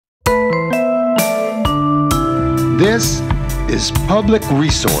This is Public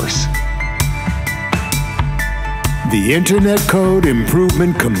Resource. The Internet Code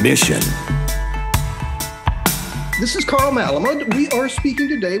Improvement Commission. This is Carl Malamud. We are speaking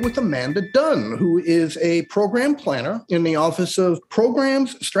today with Amanda Dunn, who is a program planner in the Office of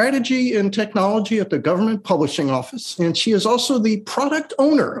Programs, Strategy, and Technology at the Government Publishing Office. And she is also the product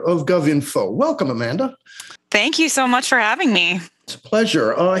owner of Govinfo. Welcome, Amanda. Thank you so much for having me. It's a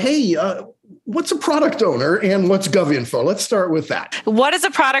pleasure. What's a product owner and what's Govinfo? Let's start with that. What is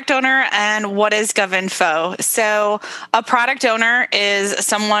a product owner and what is Govinfo? So a product owner is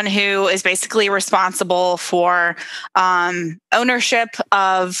someone who is basically responsible for ownership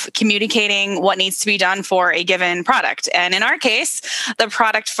of communicating what needs to be done for a given product. And in our case, the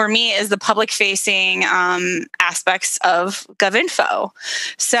product for me is the public-facing aspects of Govinfo.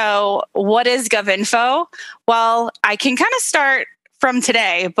 So what is Govinfo? Well, I can kind of start from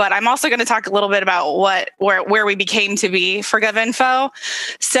today, but I'm also going to talk a little bit about where we became to be for Govinfo.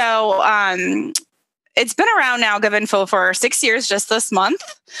 So it's been around now, Govinfo, for 6 years just this month,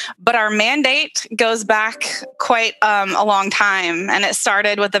 but our mandate goes back quite a long time, and it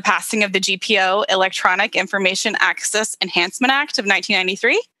started with the passing of the GPO, Electronic Information Access Enhancement Act of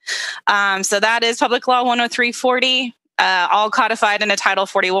 1993. So that is Public Law 10340. All codified in a Title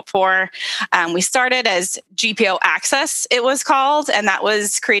 44. We started as GPO Access, it was called, and that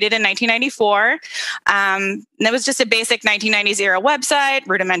was created in 1994. And it was just a basic 1990 website,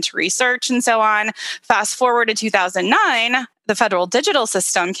 rudimentary search, and so on. Fast forward to 2009, the federal digital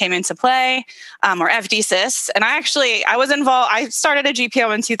system came into play, or FDSys. And I was involved. I started a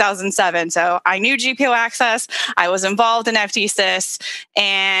GPO in 2007. So I knew GPO Access. I was involved in FDSys.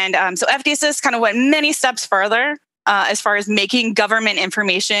 And so FDSys kind of went many steps further as far as making government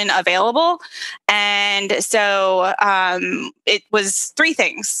information available. And so it was three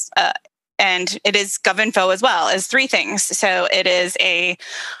things. And it is Govinfo as well, as three things. So it is a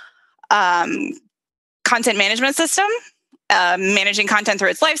content management system, managing content through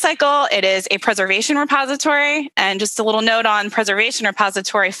its life cycle. It is a preservation repository. And just a little note on preservation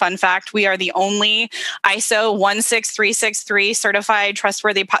repository, fun fact, we are the only ISO 16363 certified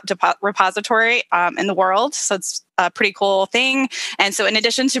trustworthy repository in the world. So it's a pretty cool thing. And so in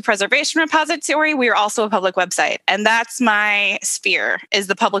addition to preservation repository, we are also a public website. And that's my sphere, is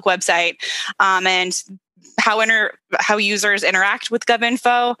the public website. And how users interact with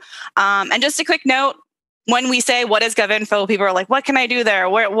Govinfo. And just a quick note, when we say, what is Govinfo, people are like, what can I do there?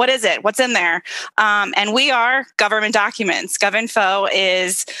 What is it? What's in there? And we are government documents. Govinfo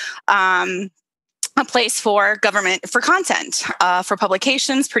is a place for government, for content, for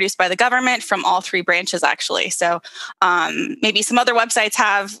publications produced by the government from all three branches, actually. So maybe some other websites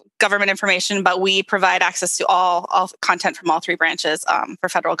have government information, but we provide access to all content from all three branches for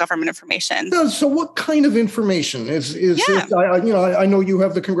federal government information. So what kind of information is it? I know you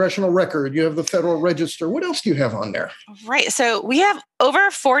have the Congressional Record, you have the Federal Register. What else do you have on there? Right. So we have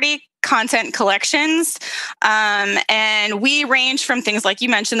over 40 content collections. And we range from things like you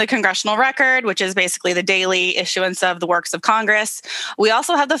mentioned, the Congressional Record, which is basically the daily issuance of the works of Congress. We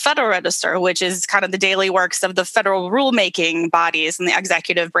also have the Federal Register, which is kind of the daily works of the federal rulemaking bodies in the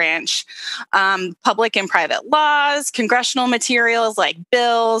executive branch. Public and private laws, congressional materials like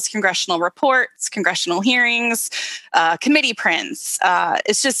bills, congressional reports, congressional hearings, committee prints.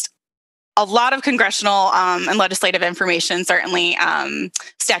 It's just a lot of congressional and legislative information, certainly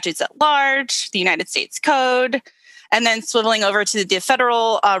statutes at large, the United States Code, and then swiveling over to the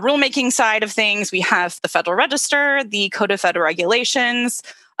federal rulemaking side of things, we have the Federal Register, the Code of Federal Regulations,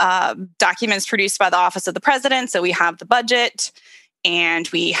 documents produced by the Office of the President. So we have the budget, and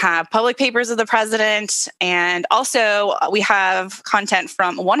we have public papers of the president, and also we have content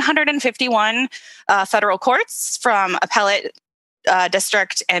from 151 federal courts, from appellate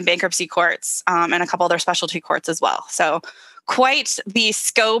district and bankruptcy courts, and a couple other specialty courts as well. So quite the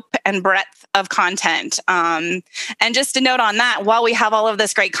scope and breadth of content. And just a note on that, while we have all of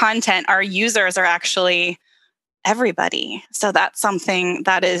this great content, our users are actually everybody. So that's something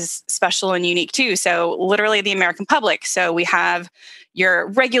that is special and unique too. So literally the American public. So we have your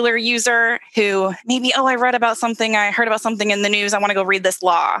regular user who maybe, I heard about something in the news, I want to go read this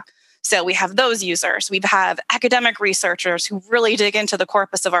law. So we have those users. We have academic researchers who really dig into the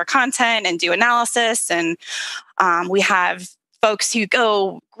corpus of our content and do analysis. And we have folks who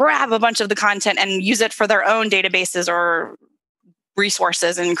go grab a bunch of the content and use it for their own databases or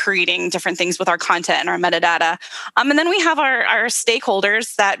resources and creating different things with our content and our metadata. And then we have our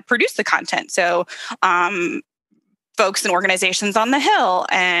stakeholders that produce the content. So folks and organizations on the Hill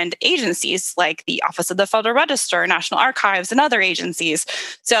and agencies like the Office of the Federal Register, National Archives, and other agencies.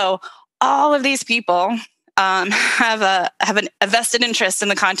 So all of these people have a vested interest in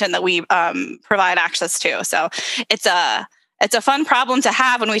the content that we provide access to. So it's a fun problem to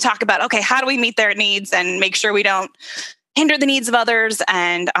have when we talk about, okay, how do we meet their needs and make sure we don't hinder the needs of others?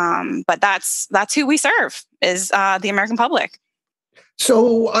 And but that's who we serve, is the American public.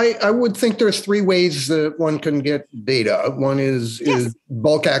 So I would think there's three ways that one can get data. One is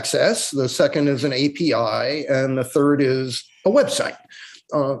bulk access. The second is an API, and the third is a website.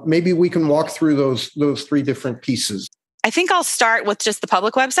 Maybe we can walk through those three different pieces. I think I'll start with just the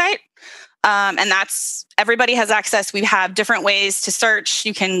public website. And that's, everybody has access. We have different ways to search.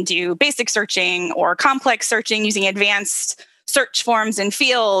 You can do basic searching or complex searching using advanced search forms and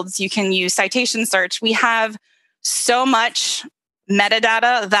fields. You can use citation search. We have so much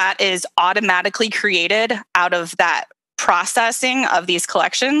metadata that is automatically created out of that processing of these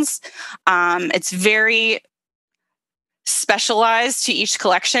collections. It's very specialized to each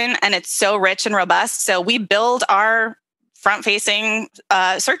collection, and it's so rich and robust. So we build our front-facing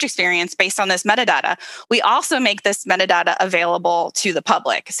search experience based on this metadata. We also make this metadata available to the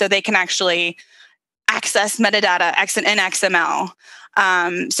public, so they can actually access metadata in XML.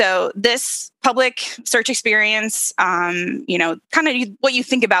 So this public search experience, kind of what you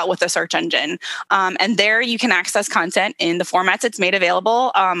think about with a search engine. And there you can access content in the formats it's made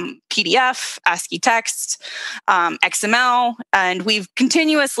available, PDF, ASCII text, XML, and we've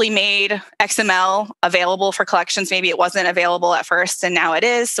continuously made XML available for collections. Maybe it wasn't available at first, and now it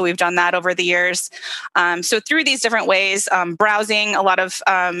is. So we've done that over the years. So through these different ways, browsing, a lot of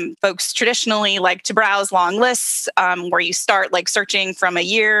folks traditionally like to browse long lists where you start like searching from a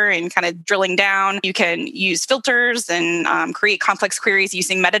year and kind of drilling down. You can use filters and create complex queries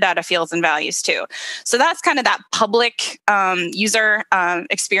using metadata fields and values too. So that's kind of that public user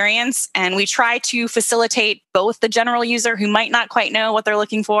experience. And we try to facilitate both the general user who might not quite know what they're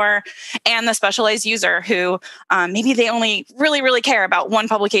looking for and the specialized user who maybe they only really care about one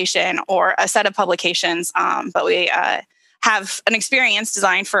publication or a set of publications. But we have an experience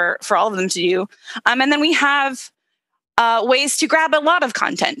designed for all of them to do. And then we have ways to grab a lot of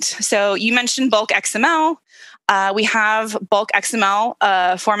content. So you mentioned bulk XML. We have bulk XML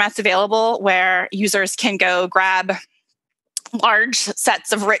formats available where users can go grab large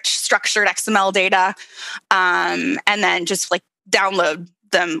sets of rich structured XML data and then just like download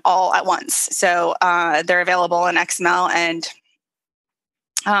them all at once. So they're available in XML and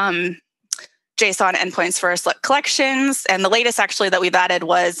JSON endpoints for select collections. And the latest actually that we've added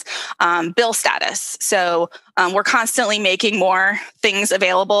was bill status. So we're constantly making more things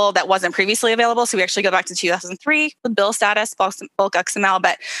available that wasn't previously available. So we actually go back to 2003 with bill status, bulk XML,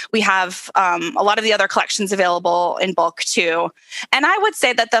 but we have a lot of the other collections available in bulk too. And I would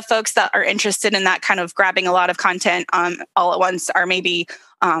say that the folks that are interested in that kind of grabbing a lot of content all at once are maybe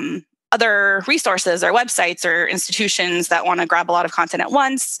other resources or websites or institutions that want to grab a lot of content at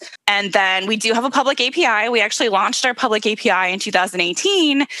once. And then we do have a public API. We actually launched our public API in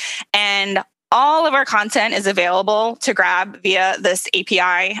 2018, and all of our content is available to grab via this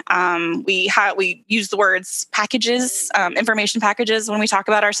API. We use the words packages, information packages when we talk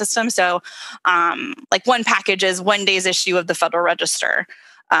about our system. So like one package is one day's issue of the Federal Register.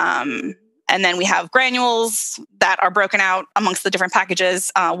 And then we have granules that are broken out amongst the different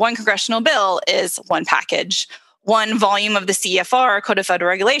packages. One congressional bill is one package. One volume of the CFR, Code of Federal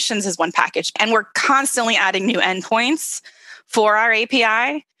Regulations, is one package. And we're constantly adding new endpoints for our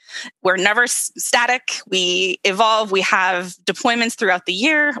API. We're never static. We evolve. We have deployments throughout the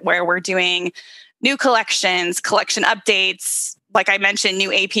year where we're doing new collections, collection updates, like I mentioned,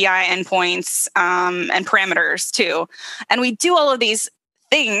 new API endpoints and parameters too. And we do all of these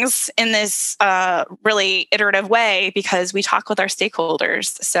things in this really iterative way because we talk with our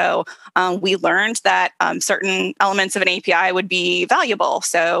stakeholders. So we learned that certain elements of an API would be valuable.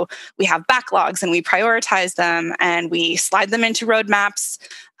 So we have backlogs and we prioritize them and we slide them into roadmaps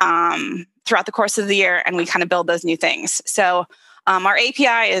throughout the course of the year, and we kind of build those new things. So our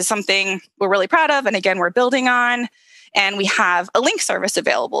API is something we're really proud of, and again, we're building on. And we have a link service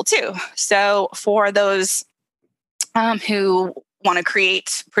available too. So for those who want to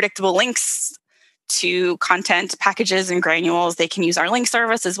create predictable links to content packages and granules, they can use our link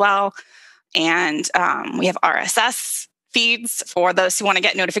service as well. And we have RSS feeds for those who want to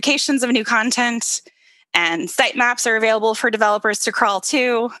get notifications of new content. And sitemaps are available for developers to crawl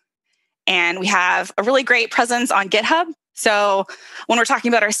to. And we have a really great presence on GitHub. So when we're talking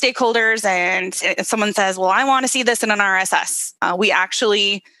about our stakeholders and if someone says, well, I want to see this in an RSS, we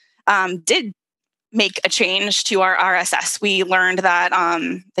actually did make a change to our RSS. We learned that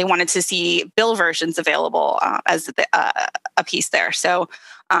they wanted to see bill versions available as a piece there. So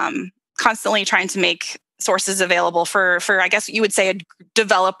constantly trying to make sources available for I guess you would say a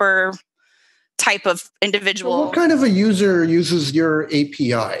developer type of individual. Well, what kind of a user uses your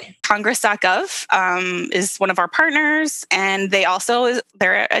API? Congress.gov is one of our partners, and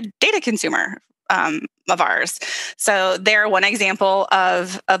they're a data consumer of ours. So they're one example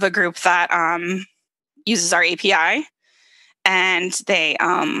of a group that uses our API, and they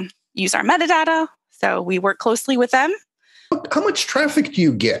use our metadata. So we work closely with them. How much traffic do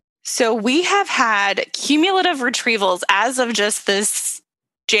you get? So we have had cumulative retrievals as of just this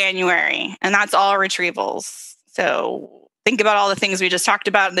January, and that's all retrievals. So think about all the things we just talked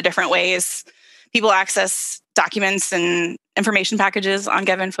about in the different ways people access documents and information packages on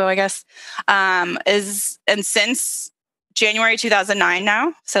Govinfo, I guess, and since January 2009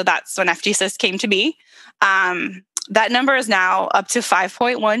 now, so that's when FGSIS came to be, that number is now up to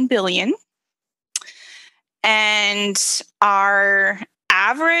 5.1 billion. And our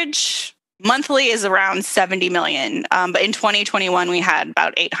average monthly is around 70 million. But in 2021, we had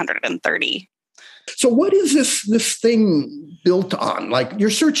about 830. So what is this thing built on? Like your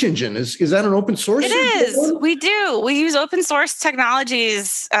search engine, is that an open source? It is. We do. We use open source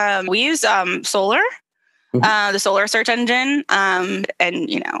technologies. We use Solar, the Solar search engine, and,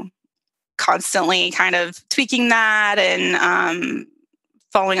 constantly kind of tweaking that and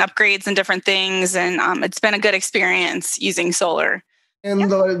following upgrades and different things. And it's been a good experience using Solar.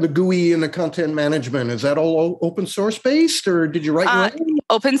 And the GUI and the content management, is that all open source based, or did you write your own?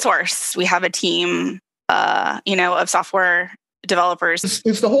 Open source. We have a team, of software developers.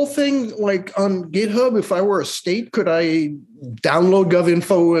 Is the whole thing like on GitHub? If I were a state, could I download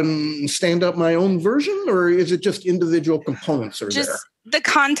Govinfo and stand up my own version, or is it just individual components are there? The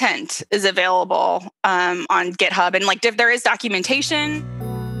content is available on GitHub, and there is documentation.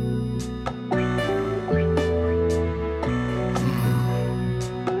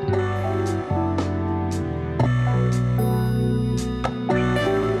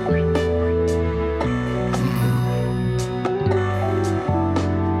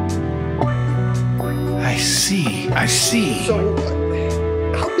 I see. So,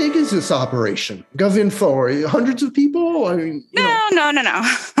 how big is this operation? Govinfo, hundreds of people? I mean, No.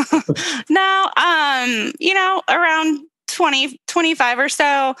 No, around 20, 25 or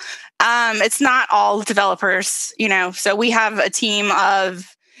so. It's not all developers, so we have a team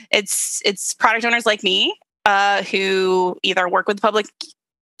of, it's product owners like me, who either work with the public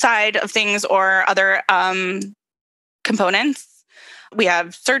side of things or other components. We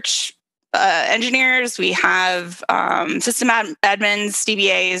have search engineers, we have system admins,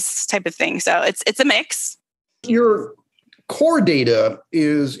 DBAs type of thing. So it's a mix. Your core data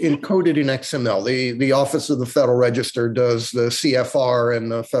is encoded in XML. The Office of the Federal Register does the CFR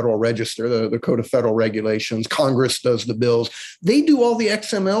and the Federal Register, the Code of Federal Regulations. Congress does the bills. They do all the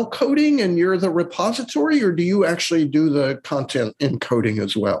XML coding and you're the repository, or do you actually do the content encoding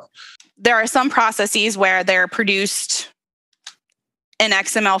as well? There are some processes where they're produced in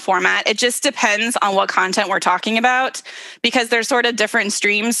XML format. It just depends on what content we're talking about, because there's sort of different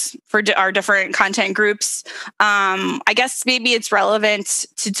streams for our different content groups. I guess maybe it's relevant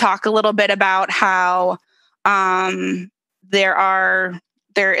to talk a little bit about how there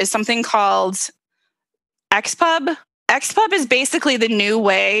is something called XPub. XPub is basically the new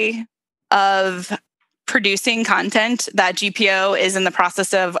way of producing content that GPO is in the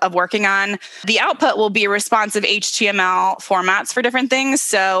process of working on. The output will be responsive HTML formats for different things.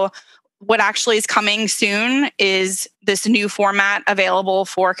 So what actually is coming soon is this new format available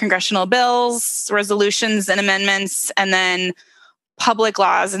for congressional bills, resolutions and amendments, and then public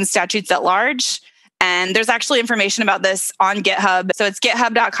laws and statutes at large. And there's actually information about this on GitHub. So it's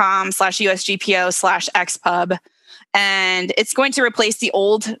github.com/usgpo/xpub. And it's going to replace the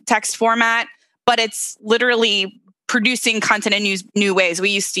old text format, but it's literally producing content in new ways.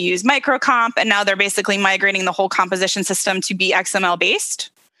 We used to use microcomp, and now they're basically migrating the whole composition system to be XML based.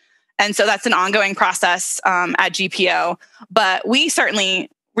 And so that's an ongoing process at GPO. But we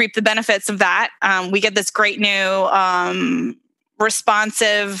certainly reap the benefits of that. We get this great new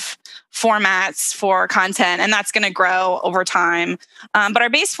responsive formats for content, and that's going to grow over time. But our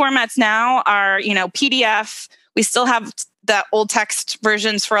base formats now are, PDF. We still have the old text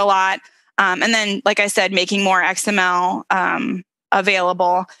versions for a lot. And then, like I said, making more XML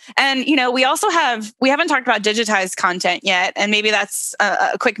available. And, we haven't talked about digitized content yet. And maybe that's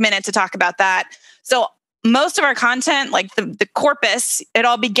a quick minute to talk about that. So most of our content, like the corpus, it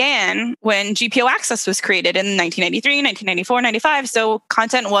all began when GPO Access was created in 1993, 1994, 95. So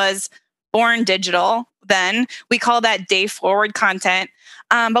content was born digital then. We call that day forward content.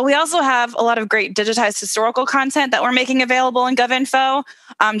 But we also have a lot of great digitized historical content that we're making available in Govinfo.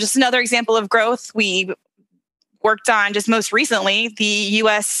 Just another example of growth. We worked on just most recently the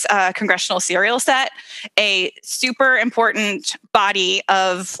U.S. Congressional Serial Set, a super important body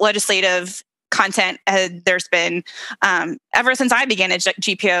of legislative content. There's been, ever since I began at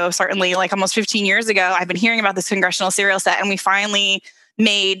GPO, certainly like almost 15 years ago, I've been hearing about this Congressional Serial Set, and we finally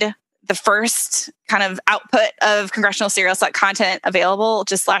made the first kind of output of Congressional Serial Set content available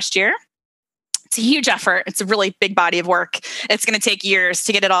just last year. It's a huge effort. It's a really big body of work. It's going to take years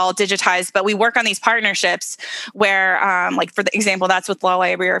to get it all digitized, but we work on these partnerships where, like for the example, that's with Law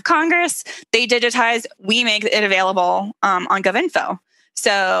Library of Congress. They digitize, we make it available on Govinfo.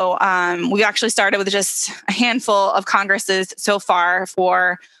 So we actually started with just a handful of Congresses so far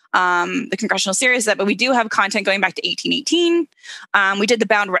for the Congressional Serial Set, but we do have content going back to 1818. We did the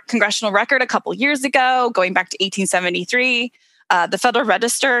bound congressional record a couple years ago, going back to 1873. The Federal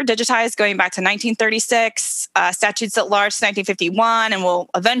Register digitized going back to 1936, statutes at large to 1951, and we'll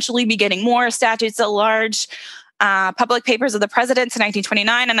eventually be getting more statutes at large. Public papers of the president to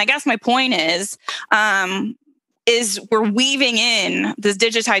 1929. And I guess my point is we're weaving in this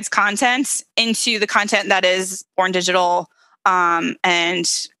digitized content into the content that is born digital,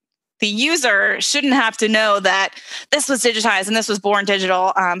 and the user shouldn't have to know that this was digitized and this was born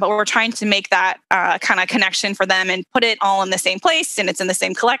digital, but we're trying to make that kind of connection for them and put it all in the same place, and it's in the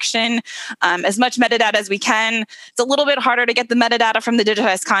same collection. As much metadata as we can. It's a little bit harder to get the metadata from the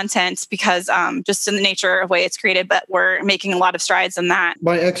digitized content because just in the nature of the way it's created, but we're making a lot of strides in that.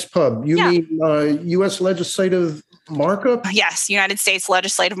 By XPub, you mean U.S. legislative markup? Yes, United States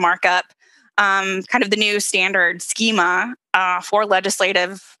legislative markup, kind of the new standard schema for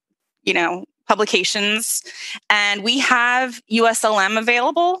legislative publications. And we have USLM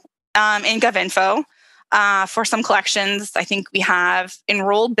available in Govinfo for some collections. I think we have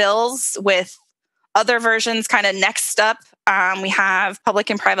enrolled bills with other versions kind of next up. We have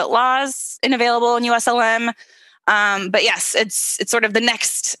public and private laws available in USLM. But yes, it's sort of the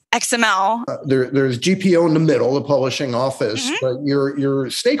next XML. There's GPO in the middle, the publishing office, but your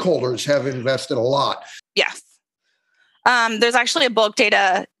stakeholders have invested a lot. Yes. There's actually a bulk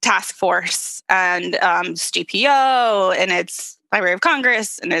data task force, and it's GPO, and it's Library of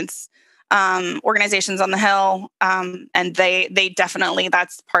Congress, and it's organizations on the Hill, and they definitely,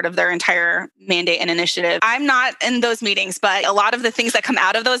 that's part of their entire mandate and initiative. I'm not in those meetings, but a lot of the things that come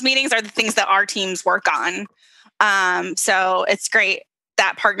out of those meetings are the things that our teams work on. So it's great,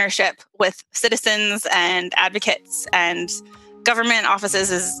 that partnership with citizens and advocates and government offices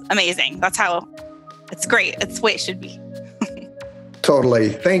is amazing. That's how it's great. It's the way it should be. Totally.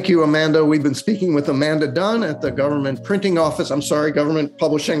 Thank you, Amanda. We've been speaking with Amanda Dunn at the Government Printing Office. Government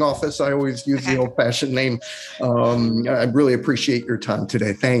Publishing Office. I always use the old-fashioned name. I really appreciate your time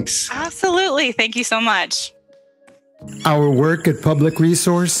today. Thanks. Absolutely. Thank you so much. Our work at Public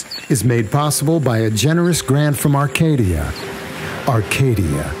Resource is made possible by a generous grant from Arcadia.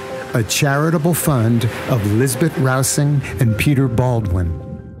 Arcadia, a charitable fund of Lisbeth Rousing and Peter Baldwin.